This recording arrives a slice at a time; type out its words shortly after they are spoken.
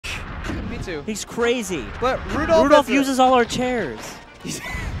too. He's crazy. But Rudolph uses all our chairs. He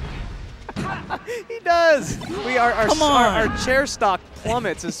does. Our chair stock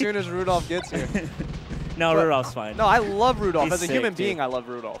plummets as soon as Rudolph gets here. No, Rudolph's fine. No, I love Rudolph. He's as a sick, human being, I love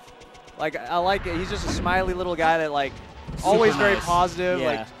Rudolph. Like, I like it. He's just a smiley little guy that, like, always very positive,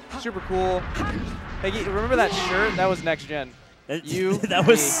 like, super cool. Like, remember that shirt? That was next gen. That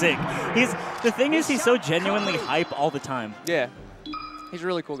was sick. The thing is, he's so genuinely hype all the time. Yeah. He's a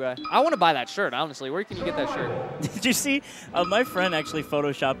really cool guy. I want to buy that shirt, honestly. Where can you get that shirt? Did you see? My friend actually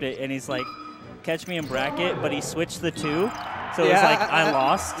photoshopped it, and he's like, catch me in bracket, but he switched the 2. So it's like, I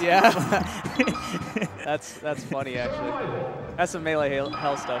lost. Yeah. That's funny, actually. That's some Melee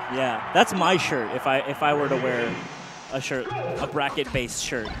Hell stuff. Yeah. That's my shirt if I were to wear a shirt, a bracket-based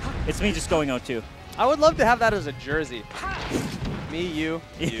shirt. It's me just going 0-2. I would love to have that as a jersey. Me, you.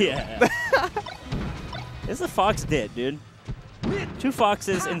 Yeah. It's a Fox did, dude. 2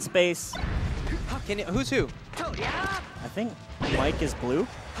 foxes in space. Who's who? I think Mike is blue.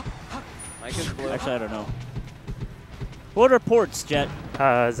 Mike is blue. Actually, I don't know. What are ports, Jet?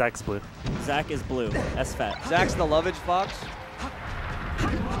 Zach's blue. Zach is blue. SFAT. Zach's the Lovage Fox.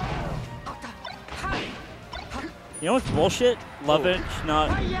 You know what's bullshit? Lovage not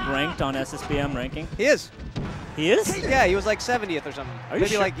ranked on SSBM ranking. He is. He is? Yeah, he was like 70th or something. Are you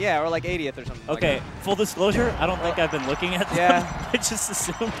Maybe sure? like, or like 80th or something. Okay, like full disclosure, I don't think I've been looking at them. Yeah. I just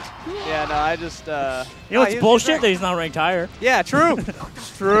assumed. Yeah, no, I just... you know what's bullshit? That he's not ranked higher. Yeah, true.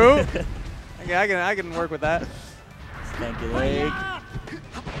 True. Okay, I can work with that. Stanky leg.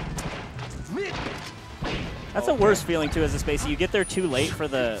 That's the worst feeling, too, as a spacer. You get there too late for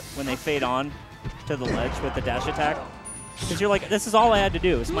when they fade on to the ledge with the dash attack. Because you're like, this is all I had to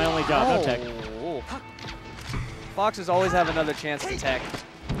do. It's my only job, no tech. Foxes always have another chance to tech.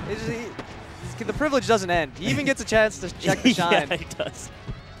 The privilege doesn't end. He even gets a chance to check the shine. Yeah, he does.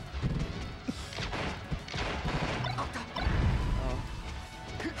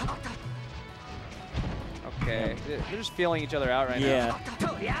 Okay, they're just feeling each other out right now.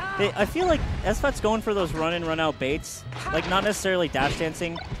 Yeah. I feel like SFAT's going for those run-in, run-out baits. Like, not necessarily dash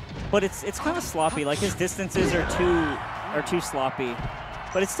dancing, but it's kind of sloppy. Like, his distances are too sloppy.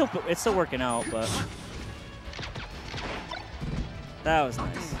 But it's still working out, but... That was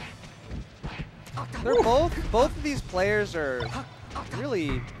nice. They're both of these players are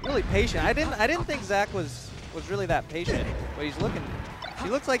really patient. I didn't think Zach was really that patient, but he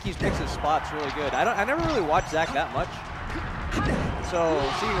looks like he's picked his spots really good. I never really watched Zach that much. So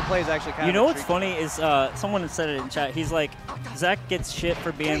seeing him play is actually kind of... You know what's funny is someone said it in chat. He's like, Zach gets shit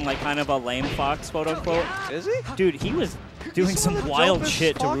for being like kind of a lame fox, quote unquote. Is he? Dude, he was doing some wild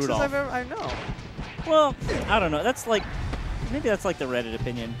shit to Rudolph. I know. Well, I don't know. That's like... Maybe that's like the Reddit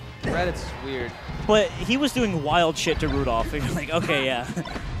opinion. Reddit's weird. But he was doing wild shit to Rudolph. And you're like, okay, yeah,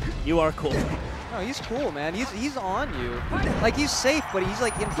 you are cool. No, he's cool, man. He's on you. Like, he's safe, but he's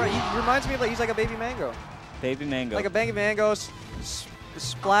like in front. He reminds me of he's like a baby mango. Baby mango. Like a baby mango,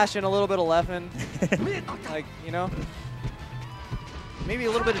 splashing a little bit of Leffen. Like, you know. Maybe a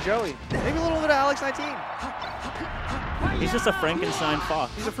little bit of Joey. Maybe a little bit of Alex 19. He's just a Frankenstein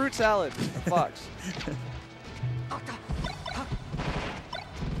fox. He's a fruit salad fox.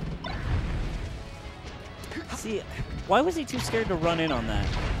 See, why was he too scared to run in on that?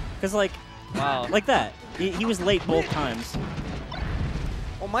 Because, like, wow. Like that. He was late both times.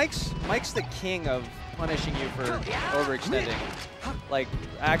 Well, Mike's the king of punishing you for overextending. Like,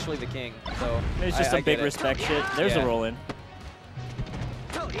 actually the king. So There's just some big respect shit. There's a roll in.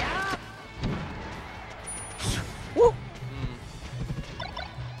 Woo!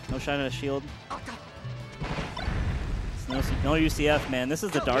 No shine on a shield. No UCF, man. This is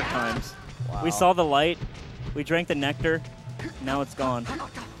the dark times. Wow. We saw the light. We drank the nectar. Now it's gone.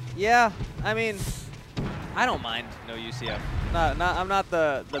 Yeah, I mean, I don't mind no UCF. I'm not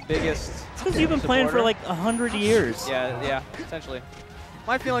the biggest. It's because you've been playing for like 100 years. Yeah, essentially.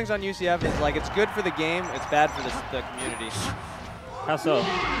 My feelings on UCF is like it's good for the game, it's bad for the community. How so?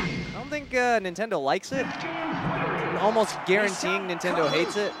 I don't think Nintendo likes it. Almost guaranteeing Nintendo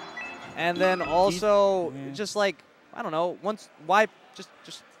hates it. And then also just like I don't know. Why just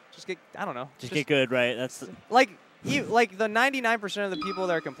get I don't know. Just get good, right? That's like the 99% of the people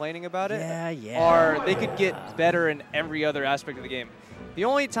that are complaining about it they could get better in every other aspect of the game. The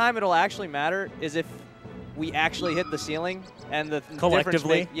only time it'll actually matter is if we actually hit the ceiling and the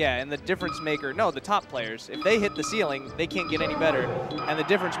collectively. And the difference maker. No, the top players. If they hit the ceiling, they can't get any better, and the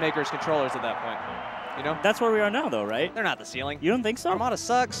difference maker is controllers at that point. You know? That's where we are now, though, right? They're not the ceiling. You don't think so? Armada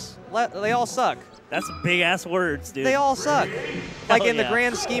sucks. They all suck. That's big ass words, dude. They all suck. Like in the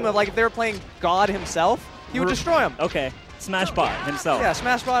grand scheme of like if they were playing God himself, he would destroy them. Okay. Smashbot himself. Yeah,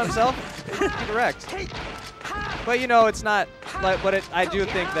 Smashbot himself. Correct. But you know, it's not like. But I do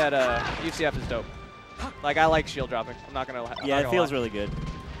think that UCF is dope. Like I like shield dropping. I'm not gonna lie. Yeah, it feels really good.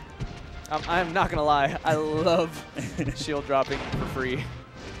 I'm not gonna lie. I love shield dropping for free.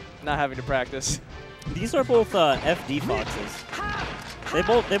 Not having to practice. These are both FD foxes.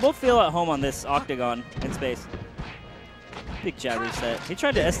 They both feel at home on this octagon in space. Big jab reset. He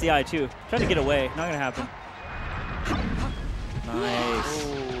tried to SDI too. Tried to get away. Not gonna happen. Nice.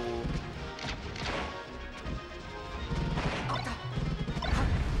 Ooh.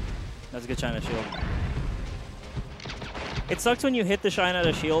 That's a good China shield. It sucks when you hit the shine out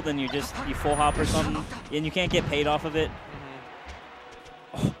of shield and you full hop or something and you can't get paid off of it.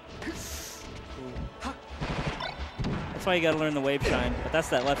 Oh. That's why you gotta learn the wave shine, but that's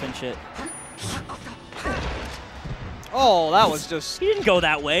that left-hand shit. Oh, that was just... He didn't go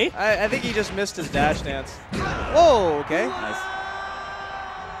that way. I think he just missed his dash dance. Whoa, okay. Nice.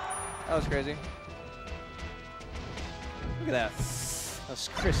 That was crazy. Look at that. Those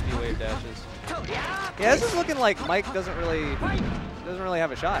crispy wave dashes. Yeah, this is looking like Mike doesn't really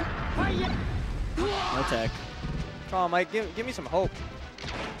have a shot. No tech. Come on, Mike, give me some hope.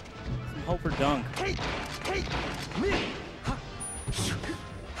 Some hope for dunk.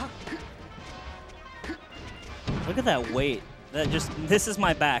 Look at that weight. This is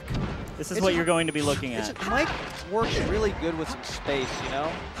my back. This is what you're going to be looking at. Mike works really good with some space, you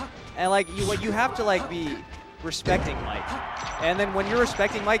know? And like you have to like be respecting Mike. And then when you're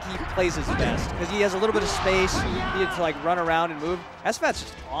respecting Mike, he plays his best because he has a little bit of space. He needs to like run around and move. SFAT's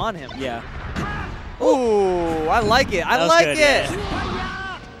just on him. Yeah. Ooh, I like it. I like good, it.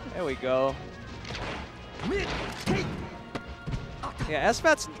 Yeah. There we go. Yeah,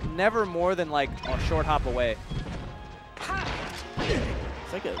 SFAT's never more than like a short hop away.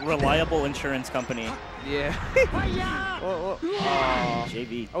 It's like a reliable insurance company. Yeah. Whoa, whoa.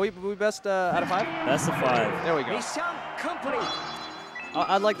 JV. Are we best out of 5? Best of 5. There we go.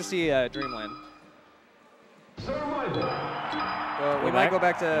 I'd like to see Dreamland. We might go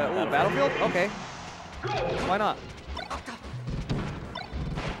back to Battlefield? Okay. Why not?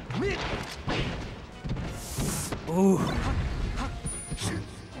 Ooh.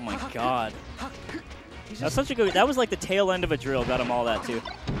 Oh my god. That's such a good. That was like the tail end of a drill. Got them all that too.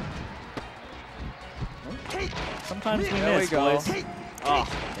 Sometimes we miss, boys. Oh,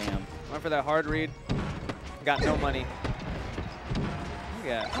 damn. Went for that hard read. Got no money.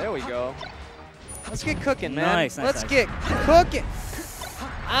 Yeah, there we go. Let's get cooking, man. Nice, Let's nice. get cooking.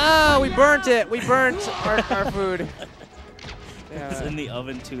 Ah, we burnt it. We burnt our food. It was in the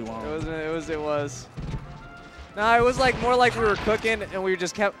oven too long. It was. No, it was like more like we were cooking and we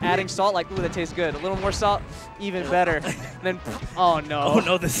just kept adding salt. Like, ooh, that tastes good. A little more salt, even better. And then, oh no. Oh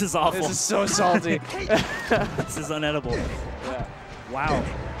no, this is awful. This is so salty. This is unedible. Yeah. Wow.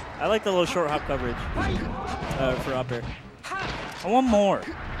 I like the little short hop coverage for up air. I want more.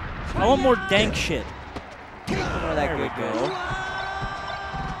 I want more dank shit. More of that good go.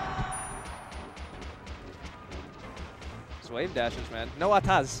 It's wave dashes, man. No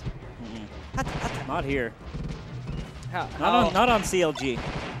atas. Not here. Not on CLG.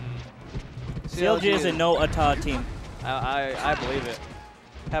 CLG is a no ATA team. I believe it.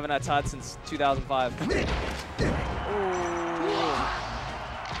 Haven't ATA since 2005. Ooh.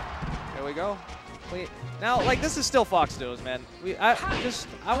 There we go. Wait. Now, like, this is still Fox Duos, man.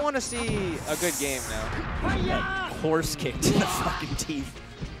 I want to see a good game now. Horse kicked in the fucking teeth.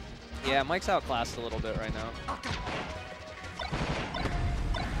 Yeah, Mike's outclassed a little bit right now.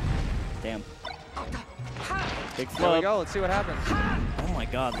 Damn. Big flip. There we go. Let's see what happens. Oh my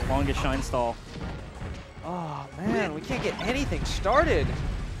god, the longest shine stall. Oh man, we can't get anything started.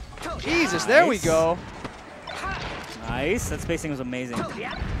 Jesus, there we go. Nice. That spacing was amazing.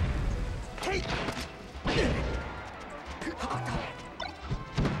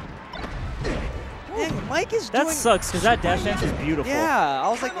 Dang, Mike is that doing. Sucks because that dash dance was beautiful. Yeah, I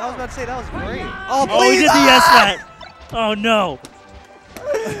was about to say that was great. Oh, please! Oh, he did the SFAT. Oh no.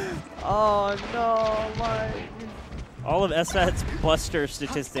 Oh no, Mike. All of SFAT's buster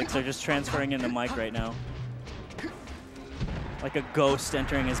statistics are just transferring into Mike right now. Like a ghost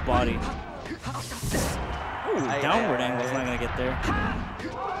entering his body. Ooh, downward angle's not gonna get there.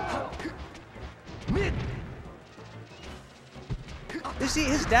 You see,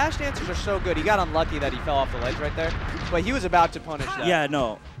 his dash dancers are so good. He got unlucky that he fell off the ledge right there, but he was about to punish that. Yeah,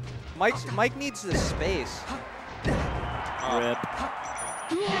 no. Mike needs the space. Rip.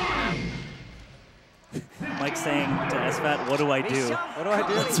 Mike's saying to SFAT, what do I do? What do I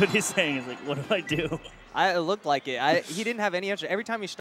do? That's what he's saying. He's like, what do I do? It looked like it. He didn't have any answer. Every time he